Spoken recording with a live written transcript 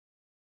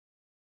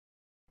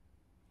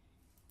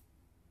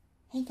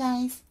Hey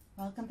guys,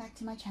 welcome back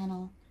to my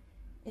channel.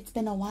 It's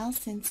been a while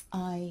since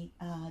I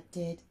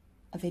did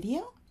a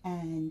video,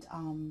 and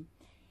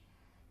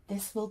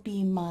this will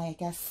be my, I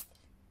guess,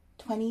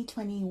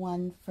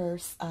 2021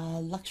 first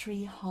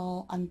luxury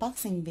haul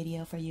unboxing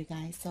video for you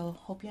guys, so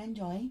hope you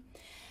enjoy.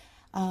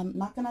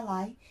 Not gonna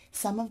lie,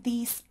 some of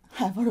these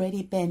have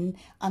already been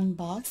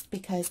unboxed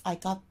because I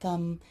got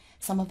them,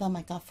 some of them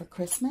I got for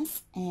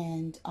Christmas,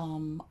 and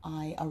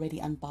I already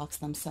unboxed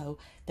them, so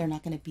they're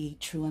not going to be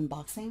true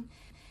unboxing.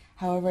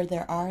 However,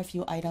 there are a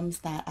few items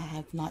that I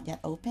have not yet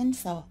opened,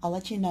 so I'll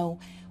let you know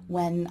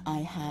when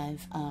I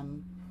have,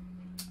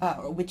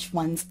 which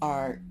ones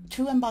are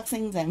true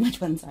unboxings and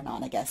which ones are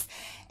not, I guess.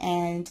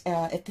 And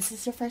if this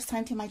is your first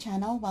time to my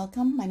channel,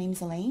 welcome. My name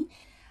is Elaine.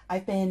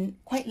 I've been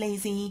quite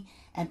lazy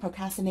and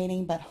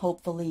procrastinating, but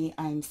hopefully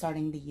I'm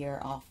starting the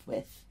year off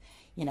with,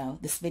 you know,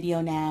 this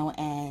video now,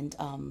 and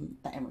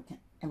that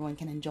everyone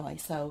can enjoy.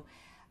 So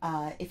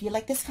if you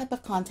like this type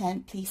of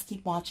content, please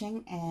keep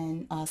watching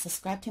and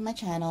subscribe to my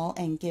channel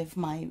and give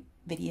my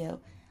video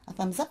a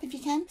thumbs up if you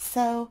can.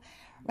 So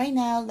right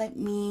now, let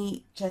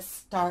me just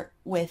start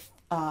with,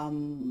 let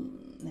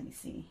me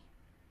see,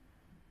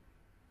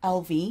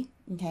 LV,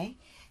 okay?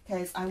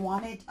 Because I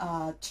wanted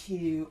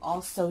to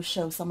also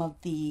show some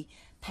of the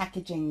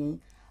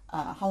packaging,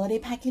 holiday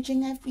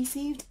packaging I've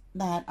received,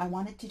 that I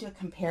wanted to do a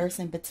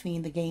comparison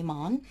between the Game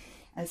On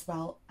as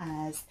well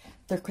as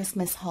their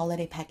Christmas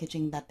holiday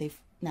packaging that they've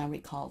now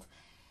recalled.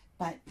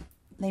 But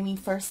let me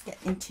first get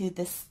into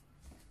this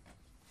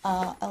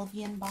LV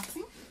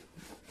unboxing.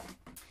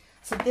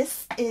 So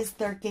this is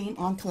their Game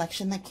On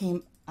collection that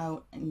came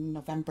out in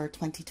November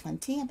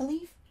 2020, I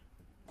believe.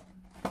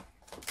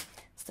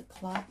 It's the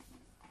cloth.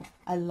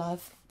 I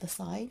love the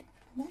side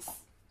of this.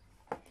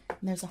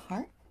 And there's a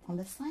heart on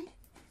this side.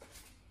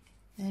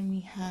 Then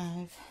we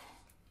have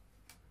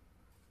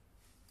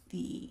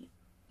the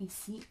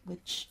receipt,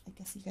 which I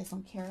guess you guys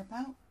don't care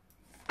about.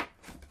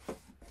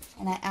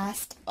 And I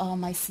asked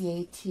my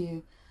CA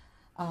to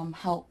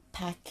help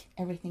pack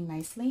everything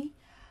nicely.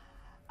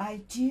 I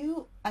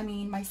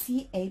mean, my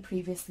CA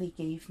previously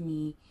gave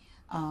me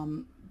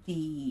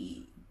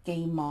the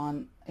Game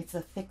On. It's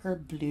a thicker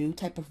blue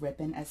type of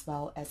ribbon as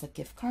well as a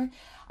gift card.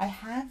 I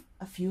have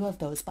a few of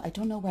those, but I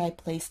don't know where I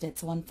placed it,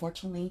 so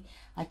unfortunately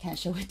I can't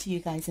show it to you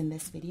guys in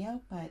this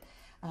video. But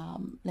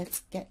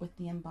let's get with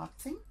the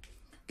unboxing.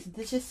 So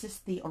this is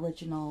just the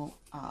original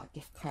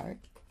gift card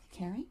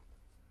carry.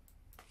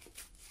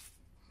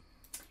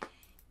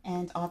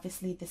 And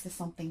obviously this is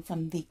something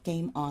from the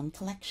Game On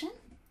collection.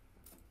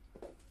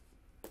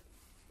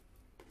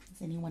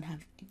 Does anyone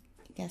have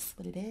a guess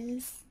what it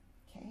is?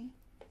 Okay.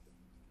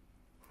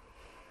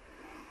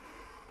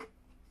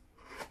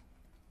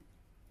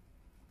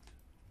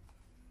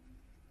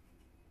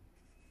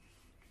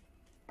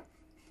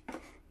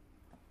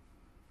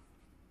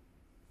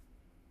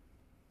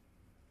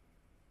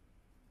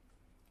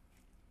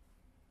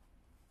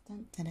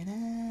 Dun, dun, dun,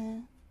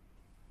 dun.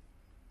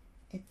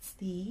 It's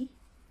the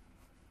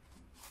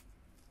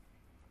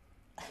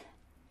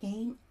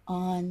Game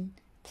On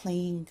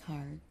playing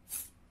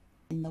cards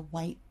in the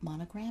white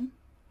monogram.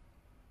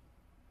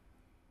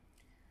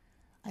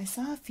 I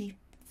saw a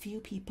few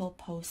people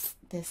post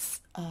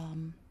this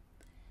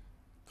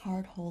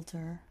card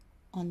holder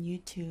on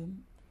YouTube,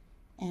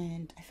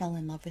 and I fell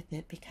in love with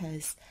it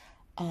because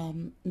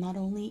not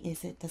only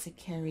does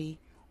it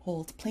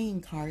hold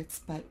playing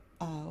cards, but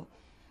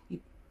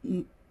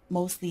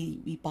mostly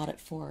we bought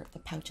it for the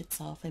pouch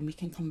itself, and we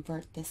can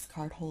convert this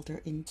card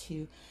holder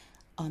into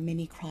a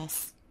mini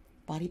cross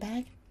body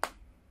bag.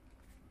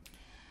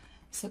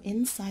 So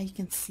inside you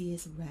can see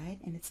is red,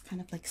 and it's kind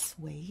of like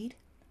suede.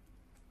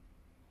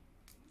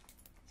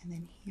 And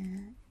then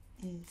here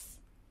is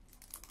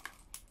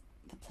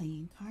the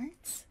playing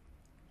cards,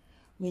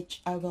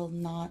 which I will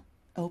not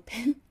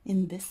open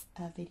in this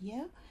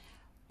video,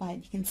 but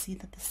you can see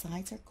that the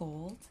sides are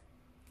gold.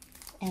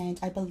 And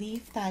I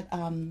believe that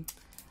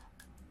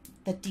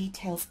the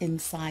details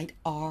inside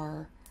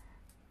are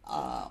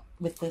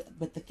with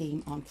the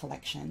Game On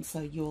collection,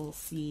 so you'll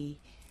see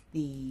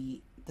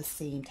the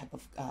same type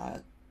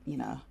of you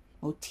know,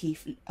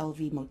 motif,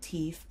 LV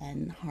motif,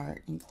 and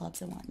heart and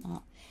clubs and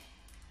whatnot.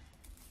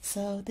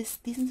 So these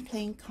are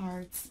playing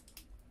cards,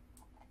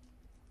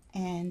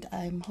 and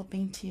I'm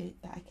hoping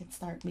that I can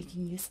start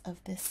making use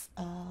of this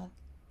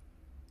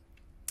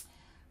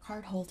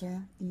card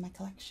holder in my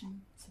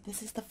collection. So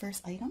this is the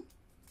first item.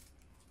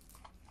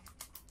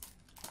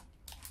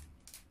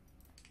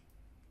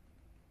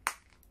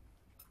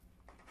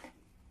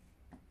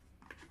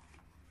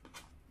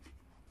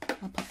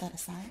 I'll put that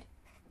aside.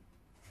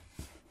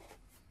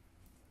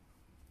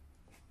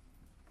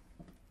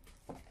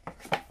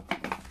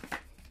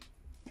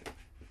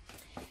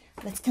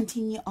 Let's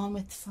continue on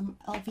with some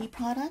LV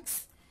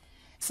products.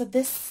 So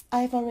this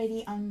I've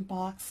already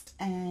unboxed,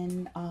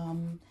 and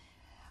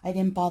I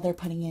didn't bother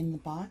putting it in the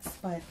box,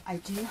 but I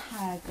do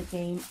have the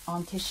Game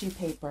On tissue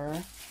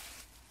paper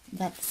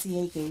that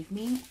CA gave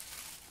me.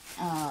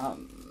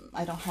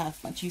 I don't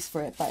have much use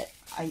for it, but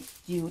I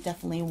do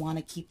definitely want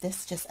to keep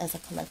this just as a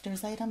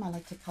collector's item. I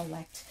like to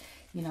collect,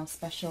 you know,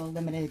 special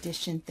limited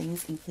edition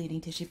things,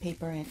 including tissue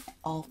paper and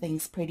all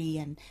things pretty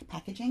and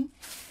packaging.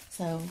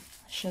 So I'll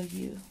show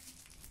you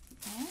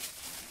that.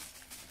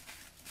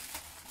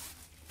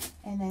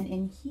 And then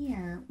in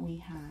here we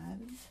have,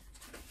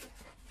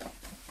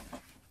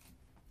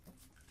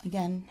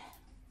 again,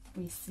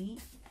 receipt.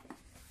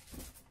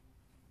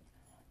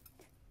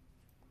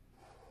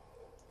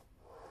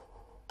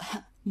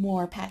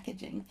 More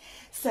packaging.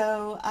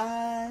 So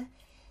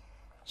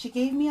she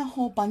gave me a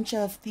whole bunch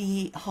of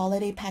the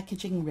holiday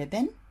packaging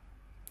ribbon,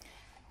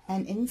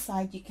 and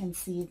inside you can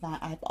see that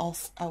I've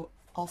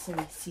also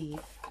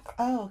received,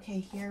 oh okay,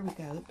 here we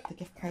go, the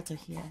gift cards are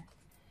here.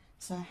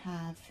 So I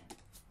have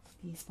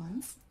these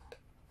ones.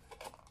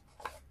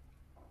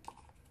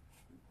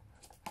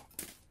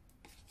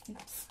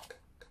 Oops,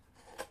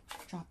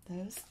 drop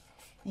those,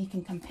 and you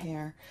can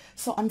compare.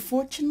 So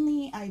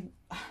unfortunately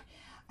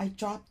I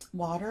dropped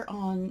water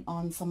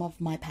on some of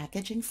my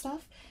packaging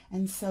stuff,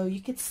 and so you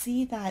could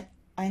see that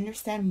I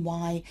understand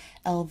why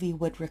LV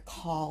would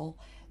recall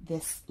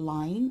this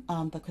line,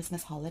 the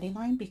Christmas holiday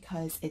line,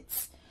 because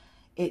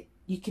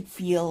you could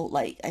feel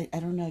like, I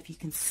don't know if you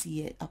can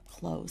see it up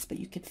close, but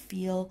you could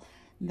feel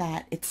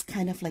that it's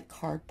kind of like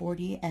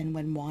cardboardy, and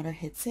when water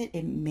hits it,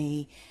 it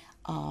may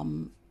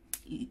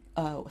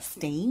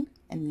stain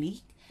and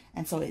leak.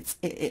 And so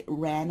it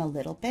ran a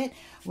little bit,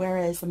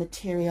 whereas the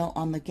material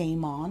on the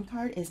Game On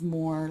card is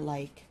more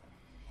like,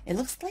 it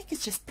looks like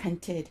it's just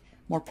printed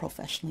more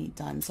professionally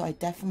done. So I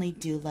definitely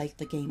do like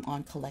the Game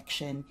On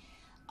collection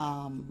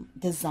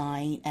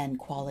design and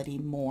quality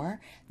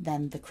more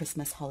than the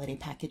Christmas holiday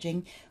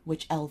packaging,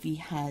 which LV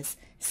has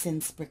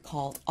since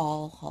recalled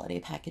all holiday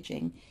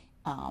packaging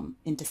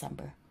in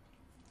December.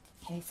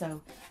 Okay,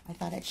 so I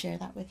thought I'd share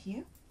that with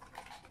you.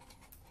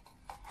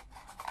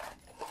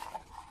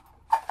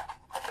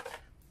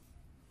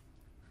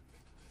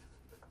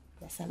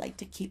 Yes, I like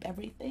to keep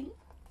everything.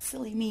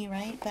 Silly me,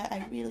 right? But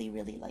I really,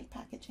 really like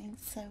packaging,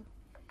 so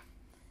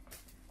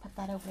put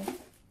that away.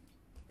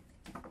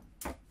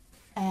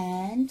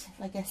 And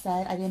like I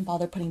said, I didn't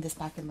bother putting this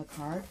back in the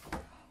card,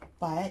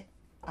 but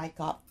I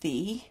got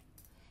the,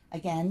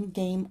 again,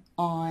 Game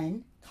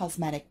On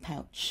cosmetic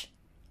pouch.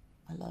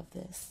 I love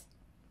this.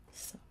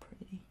 So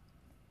pretty.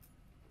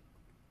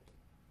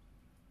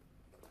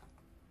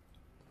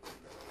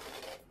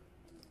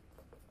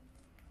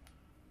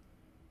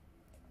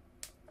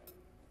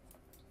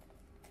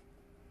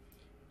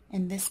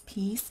 And this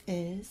piece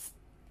is,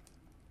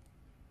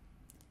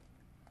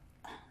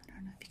 I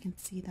don't know if you can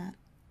see that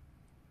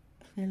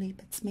clearly,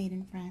 but it's made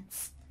in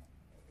France.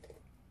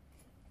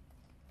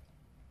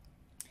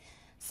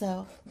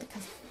 So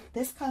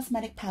this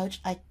cosmetic pouch,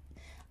 I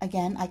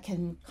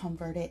can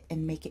convert it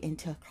and make it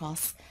into a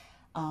cross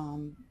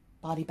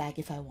body bag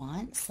if I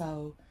want.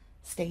 So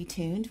stay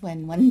tuned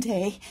when one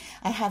day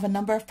I have a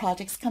number of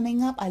projects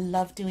coming up. I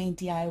love doing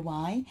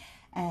DIY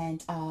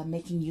and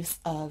making use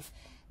of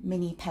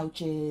mini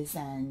pouches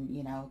and,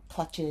 you know,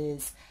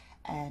 clutches,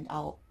 and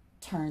I'll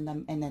turn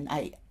them, and then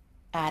I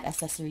add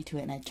accessory to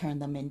it, and I turn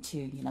them into,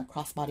 you know,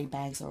 crossbody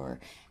bags or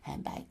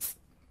handbags.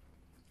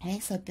 Okay,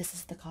 so this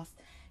is the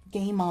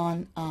Game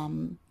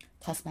On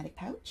cosmetic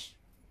pouch.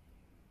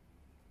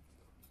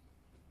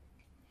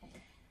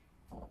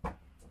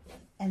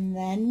 And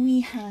then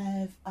we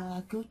have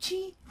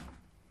Gucci.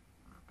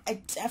 I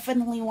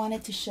definitely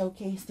wanted to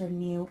showcase their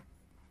new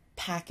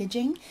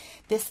packaging.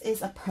 This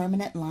is a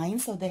permanent line,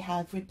 so they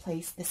have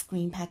replaced this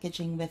green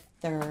packaging with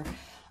their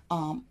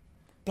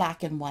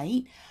black and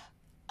white.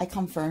 I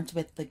confirmed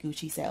with the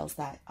Gucci sales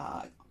that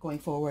going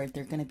forward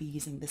they're going to be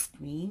using this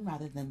green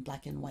rather than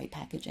black and white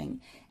packaging,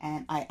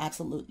 and I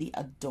absolutely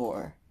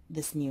adore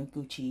this new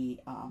Gucci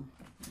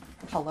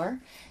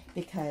color,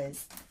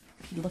 because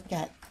if you look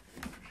at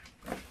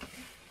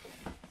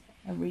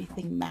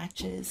everything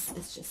matches.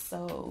 It's just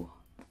so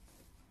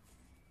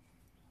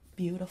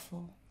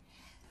beautiful.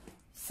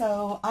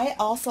 So I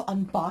also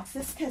unboxed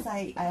this because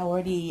I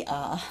already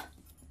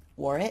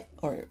wore it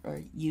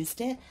or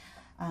used it,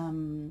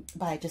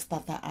 but I just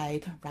thought that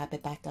I'd wrap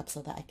it back up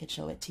so that I could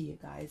show it to you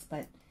guys.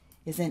 But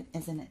isn't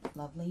it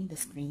lovely? The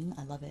screen,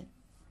 I love it.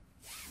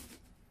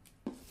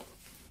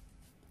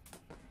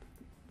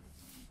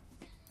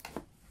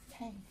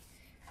 Okay,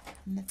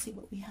 and let's see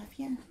what we have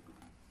here.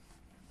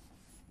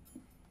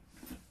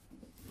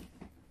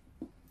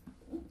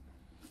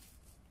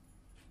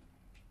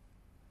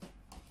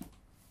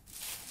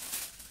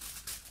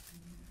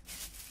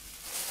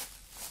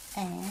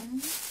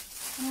 And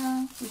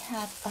we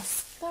have a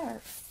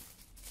scarf.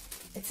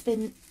 It's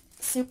been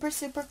super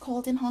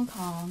cold in Hong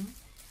Kong.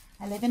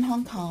 I live in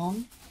Hong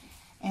Kong,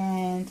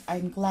 and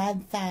I'm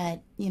glad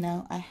that, you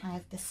know, I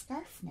have this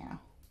scarf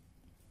now.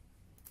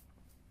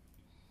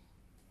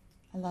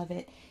 I love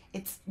it.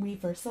 It's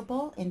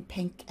reversible in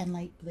pink and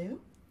light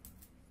blue.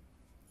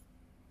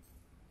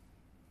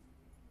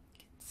 You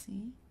can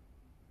see.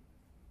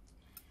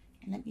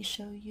 And let me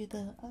show you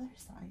the other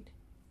side.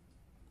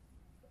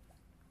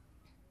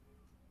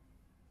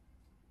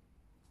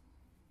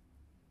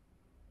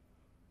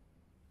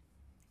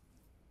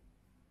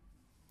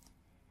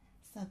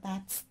 So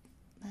that's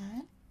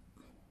that.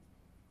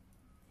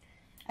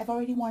 I've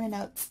already worn it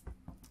out.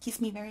 Keeps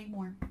me very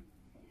warm.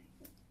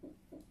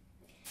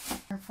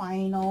 Our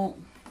final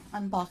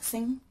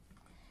unboxing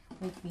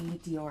would be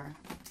DIOR.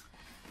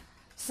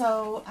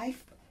 So I,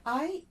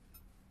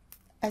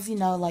 as you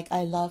know, like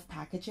I love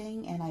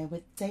packaging, and I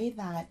would say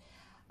that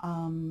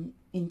in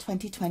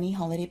 2020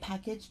 holiday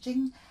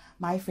packaging,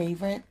 my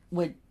favorite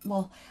would,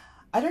 well,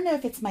 I don't know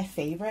if it's my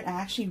favorite. I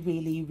actually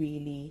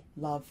really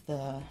love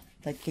the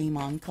Game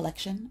On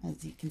collection,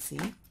 as you can see.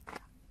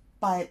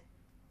 But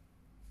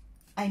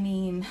I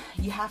mean,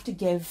 you have to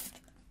give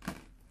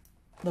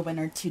the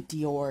winner to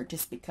DIOR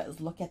just because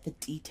look at the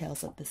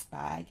details of this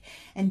bag.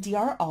 And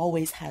DIOR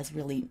always has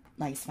really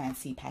nice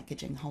fancy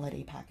packaging,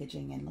 holiday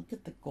packaging, and look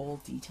at the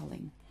gold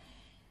detailing.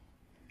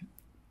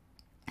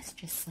 It's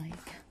just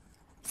like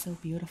so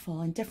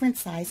beautiful. And different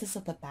sizes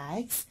of the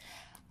bags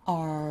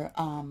are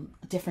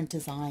different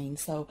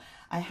designs. So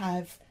I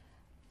have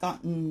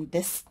gotten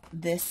this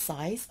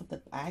size of the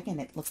bag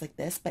and it looks like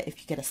this, but if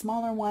you get a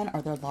smaller one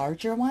or the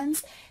larger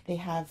ones, they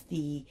have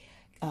the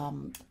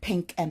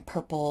pink and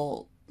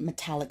purple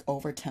metallic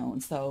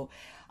overtone. So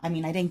I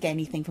mean, I didn't get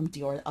anything from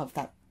DIOR of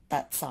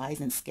that size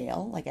and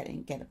scale. Like I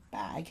didn't get a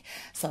bag,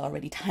 so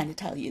already trying to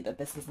tell you that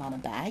this is not a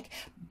bag.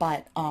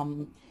 But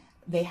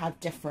they have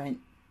different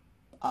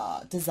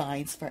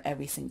designs for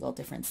every single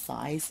different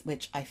size,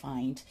 which I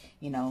find,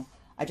 you know,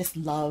 I just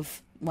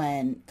love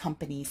when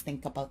companies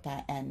think about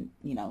that and,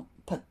 you know,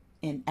 put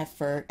in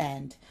effort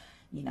and,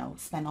 you know,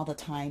 spend all the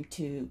time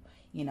to,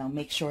 you know,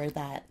 make sure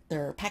that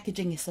their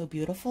packaging is so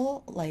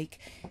beautiful. Like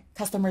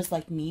customers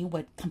like me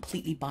would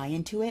completely buy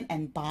into it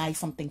and buy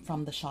something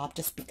from the shop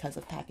just because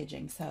of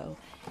packaging. So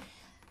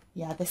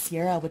yeah, this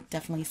year I would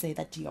definitely say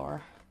that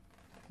DIOR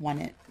won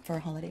it for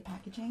holiday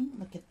packaging.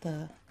 Look at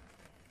the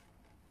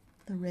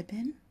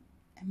ribbon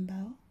and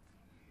bow.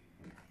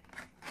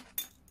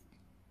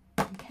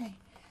 Okay,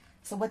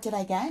 so what did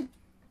I get?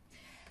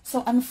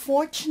 So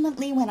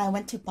unfortunately, when I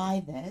went to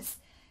buy this,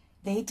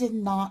 they did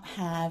not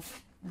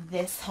have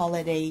this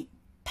holiday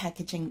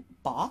packaging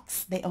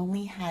box. They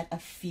only had a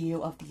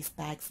few of these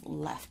bags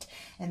left,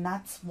 and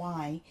that's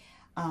why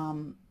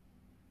I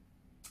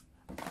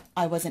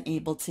wasn't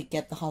able to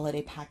get the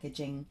holiday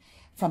packaging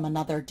from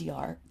another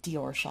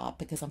DIOR shop,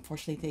 because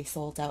unfortunately they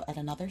sold out at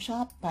another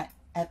shop. But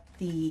at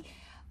the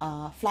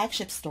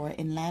flagship store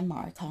in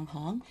Landmark, Hong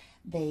Kong,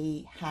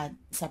 they had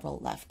several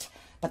left,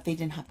 but they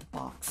didn't have the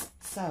box.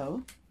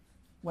 So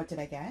what did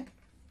I get?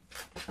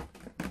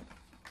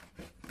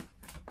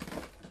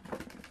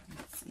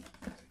 Let's see.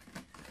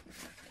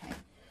 Okay,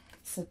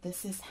 so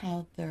this is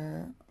how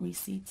their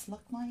receipts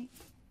look like.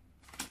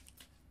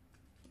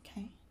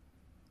 Okay.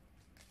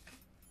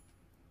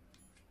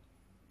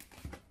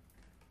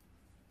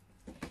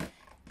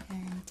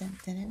 And dun,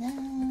 dun, dun,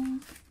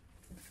 dun,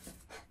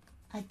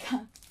 I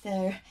got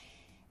their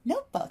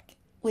notebook,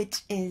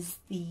 which is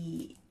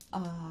the,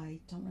 I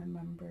don't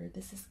remember,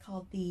 this is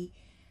called the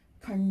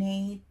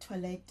Carnet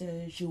Toilette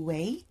de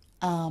Jouet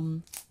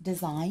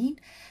design.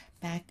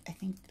 Back, I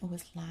think it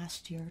was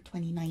last year,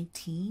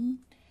 2019.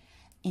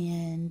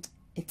 And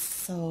it's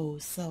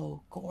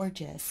so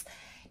gorgeous.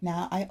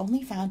 Now, I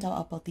only found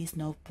out about these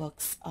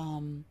notebooks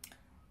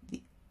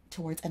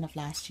towards end of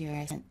last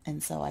year,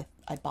 and so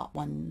I bought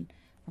one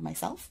for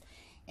myself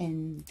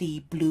in the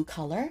blue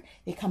color.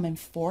 They come in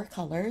 4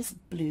 colors: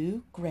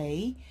 blue,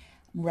 gray,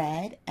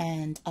 red,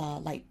 and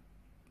light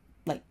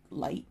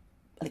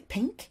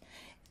pink,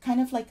 kind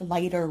of like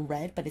lighter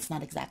red, but it's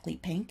not exactly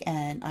pink.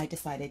 And I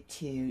decided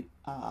to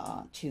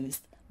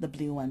choose the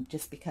blue one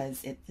just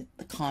because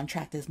the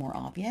contrast is more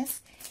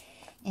obvious.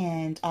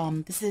 And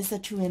this is a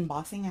true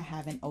unboxing. I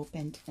haven't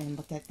opened and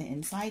looked at the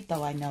inside,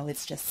 though I know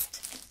it's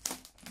just,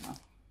 you know,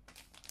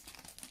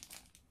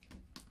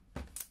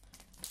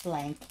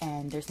 blank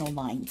and there's no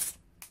lines.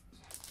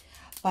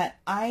 But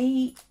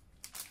I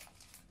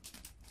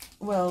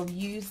will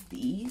use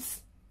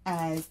these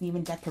as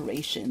even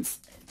decorations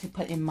to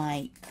put in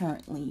my,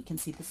 currently you can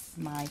see this is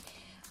my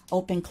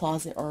open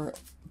closet or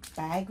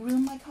bag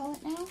room, I call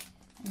it now.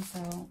 And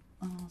so,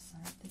 oh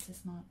sorry, this is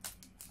not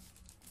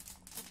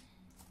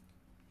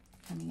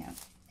coming out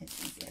as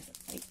easy as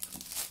it's like.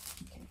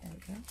 Okay, there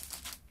we go.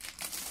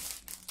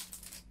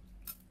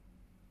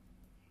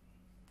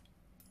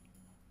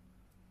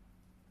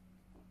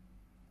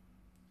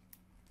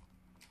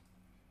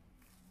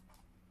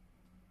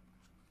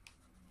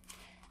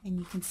 And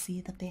you can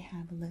see that they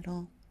have a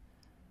little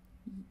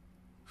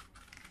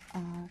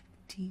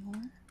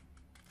DIOR.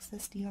 It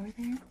says DIOR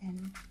there,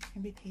 and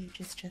every page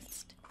is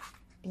just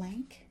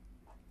blank.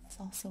 It's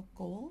also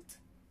gold.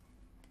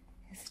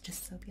 It's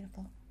just so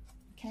beautiful.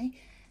 Okay,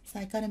 so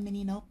I got a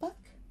mini notebook.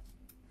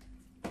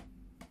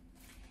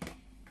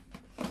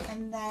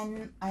 And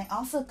then I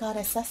also got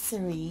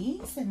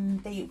accessories,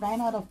 and they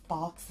ran out of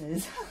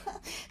boxes.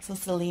 So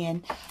silly,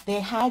 and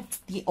they had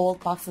the old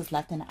boxes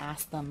left, and I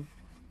asked them,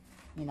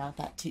 you know,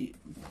 that to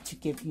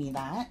give me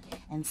that.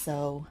 And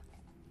so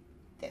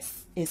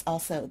this is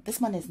also, this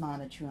one is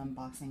not a true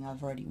unboxing.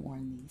 I've already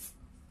worn these,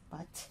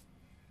 but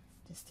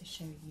just to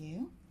show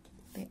you,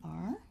 they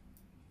are.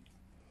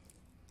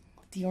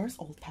 Dior's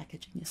old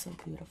packaging is so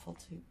beautiful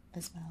too,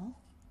 as well.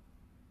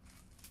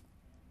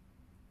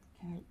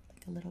 Kind of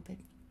like a little bit,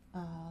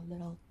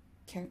 little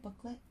care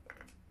booklet.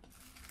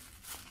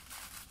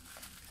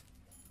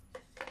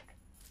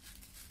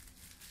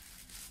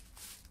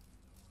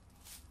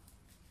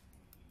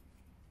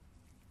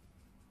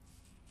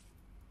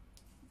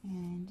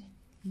 And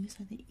these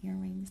are the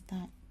earrings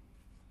that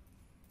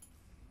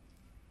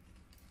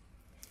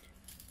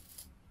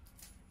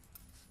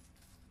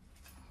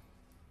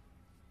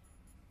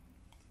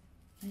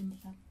I ended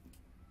up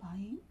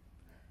buying,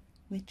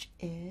 which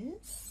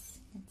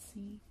is, let's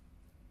see,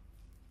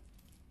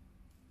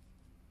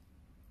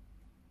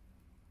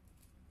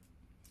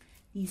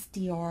 these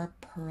DIOR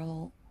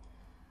pearl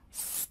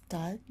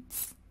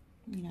studs,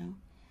 you know,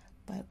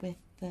 but with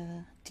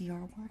the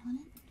DIOR word on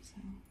it. So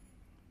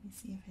let me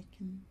see if I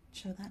can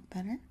show that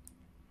better.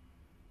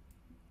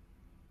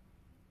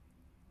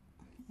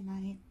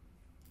 And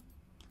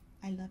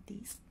I love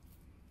these.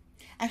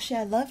 Actually,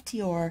 I love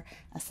DIOR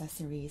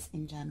accessories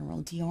in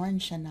general. DIOR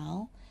and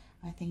Chanel,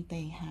 I think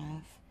they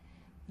have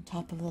the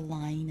top of the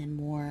line and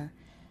more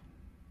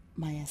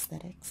my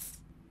aesthetics.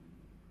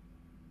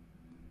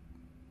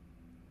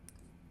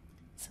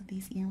 So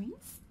these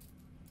earrings.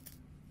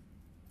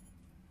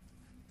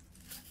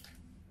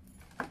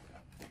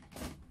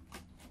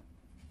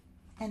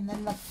 And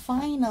then the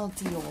final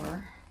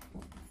DIOR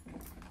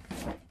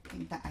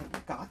thing that I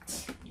got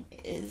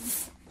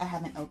is, I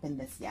haven't opened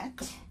this yet.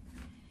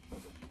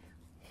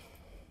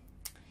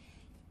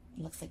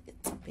 It looks like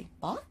it's a big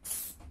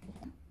box.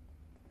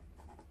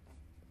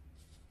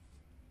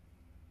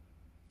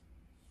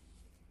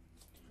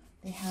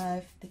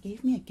 They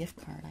gave me a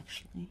gift card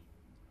actually.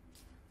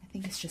 I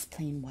think it's just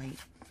plain white.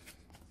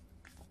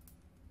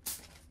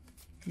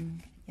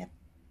 Yep.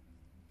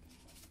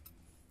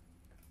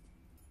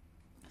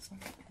 So I'll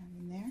put that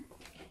in there.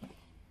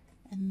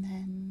 And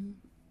then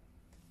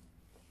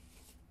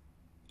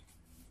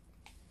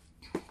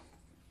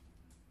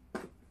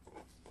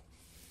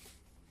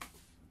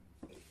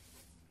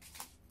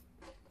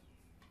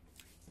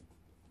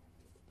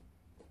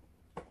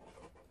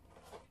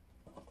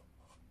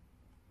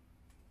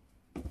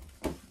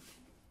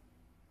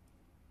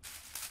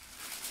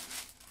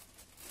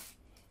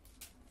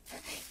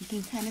you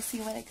can kind of see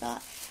what I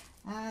got.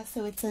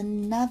 So it's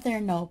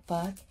another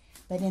notebook,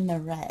 but in the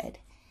red.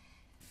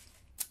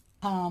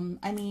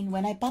 I mean,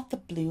 when I bought the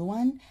blue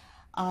one,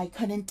 I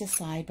couldn't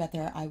decide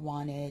whether I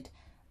wanted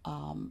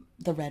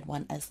the red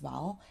one as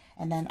well.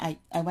 And then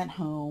I went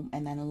home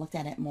and then I looked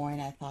at it more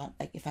and I thought,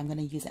 like, if I'm going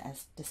to use it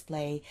as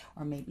display,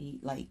 or maybe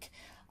like,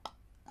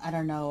 I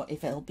don't know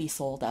if it'll be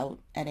sold out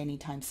at any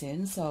time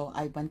soon. So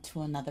I went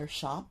to another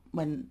shop.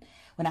 When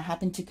I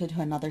happened to go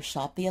to another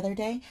shop the other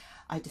day,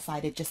 I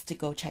decided just to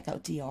go check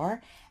out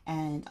DIOR.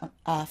 And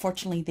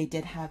fortunately, they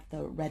did have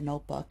the red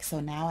notebook. So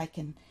now I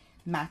can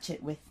match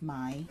it with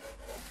my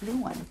blue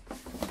one.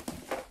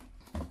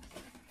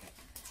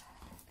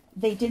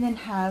 They didn't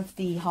have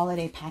the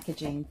holiday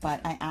packaging,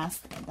 but I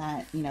asked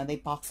that, you know, they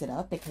box it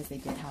up because they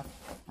did have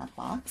that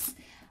box.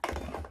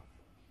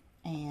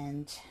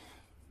 And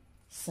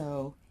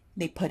so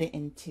they put it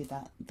into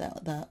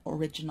the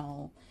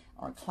original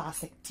or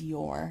classic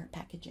DIOR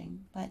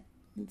packaging. But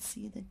let's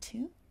see the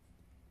two.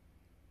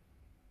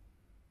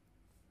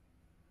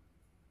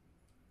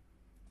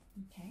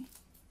 Okay.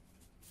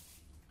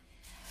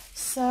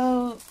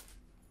 So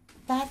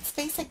that's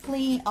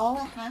basically all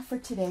I have for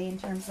today in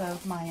terms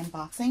of my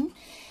unboxing.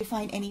 If you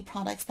find any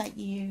products that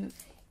you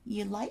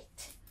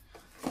liked,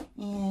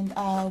 and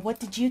what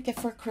did you get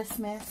for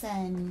Christmas,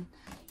 and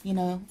you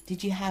know,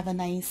 did you have a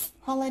nice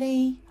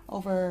holiday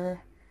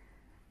over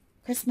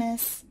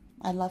Christmas?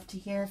 I'd love to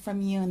hear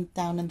from you and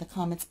down in the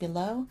comments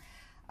below.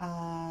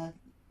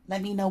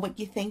 Let me know what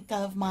you think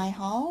of my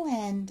haul,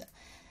 and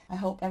I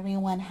hope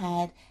everyone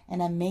had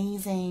an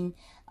amazing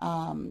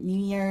New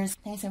Year's.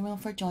 Thanks everyone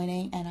for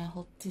joining, and I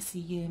hope to see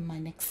you in my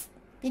next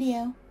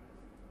video.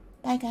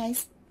 Bye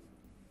guys.